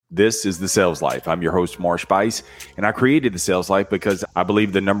This is The Sales Life. I'm your host, Marsh Bice, and I created The Sales Life because I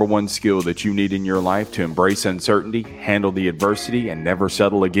believe the number one skill that you need in your life to embrace uncertainty, handle the adversity, and never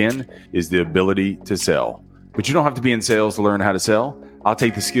settle again is the ability to sell. But you don't have to be in sales to learn how to sell. I'll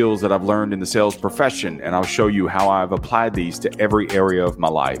take the skills that I've learned in the sales profession, and I'll show you how I've applied these to every area of my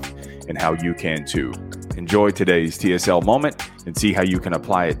life and how you can too. Enjoy today's TSL moment and see how you can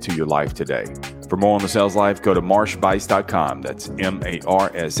apply it to your life today. For more on The Sales Life, go to marshbice.com. That's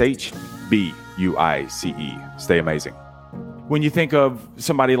MarshBuice. Stay amazing. When you think of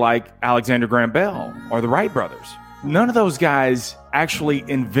somebody like Alexander Graham Bell or the Wright brothers, none of those guys actually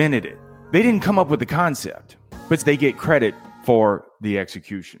invented it. They didn't come up with the concept, but they get credit for the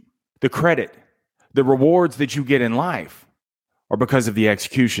execution. The credit, the rewards that you get in life are because of the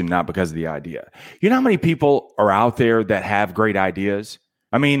execution, not because of the idea. You know how many people are out there that have great ideas?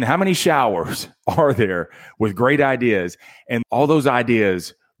 I mean, how many showers are there with great ideas and all those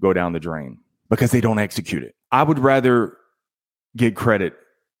ideas go down the drain because they don't execute it? I would rather get credit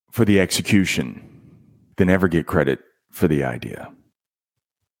for the execution than ever get credit for the idea.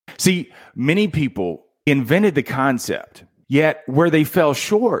 See, many people invented the concept, yet where they fell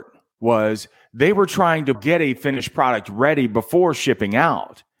short was they were trying to get a finished product ready before shipping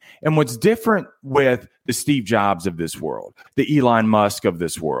out. And what's different with the Steve Jobs of this world, the Elon Musk of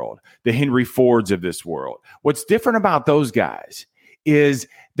this world, the Henry Fords of this world, what's different about those guys is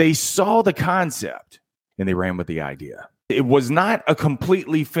they saw the concept and they ran with the idea. It was not a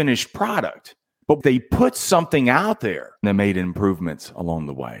completely finished product, but they put something out there and they made improvements along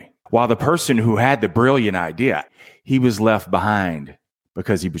the way. While the person who had the brilliant idea, he was left behind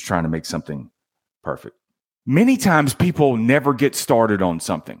because he was trying to make something perfect. Many times people never get started on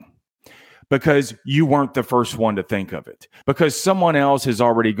something because you weren't the first one to think of it, because someone else has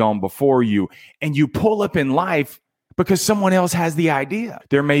already gone before you, and you pull up in life because someone else has the idea.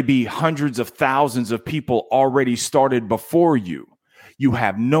 There may be hundreds of thousands of people already started before you. You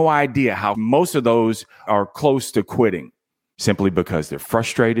have no idea how most of those are close to quitting simply because they're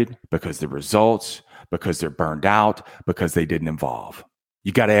frustrated, because the results, because they're burned out, because they didn't evolve.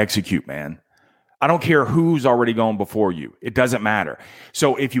 You got to execute, man. I don't care who's already gone before you. It doesn't matter.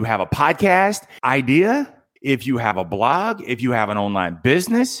 So if you have a podcast idea, if you have a blog, if you have an online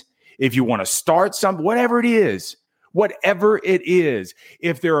business, if you want to start something, whatever it is,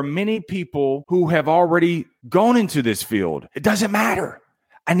 if there are many people who have already gone into this field, it doesn't matter.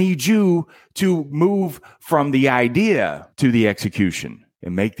 I need you to move from the idea to the execution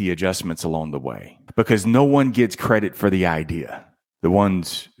and make the adjustments along the way, because no one gets credit for the idea. The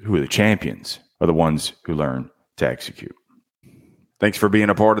ones who are the champions are the ones who learn to execute. Thanks for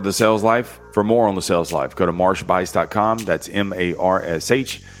being a part of The Sales Life. For more on The Sales Life, go to marshbice.com. That's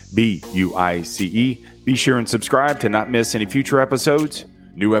MarshBuice. Be sure and subscribe to not miss any future episodes.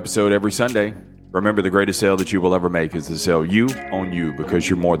 New episode every Sunday. Remember, the greatest sale that you will ever make is to sell you on you, because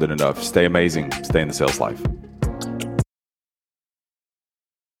you're more than enough. Stay amazing. Stay in The Sales Life.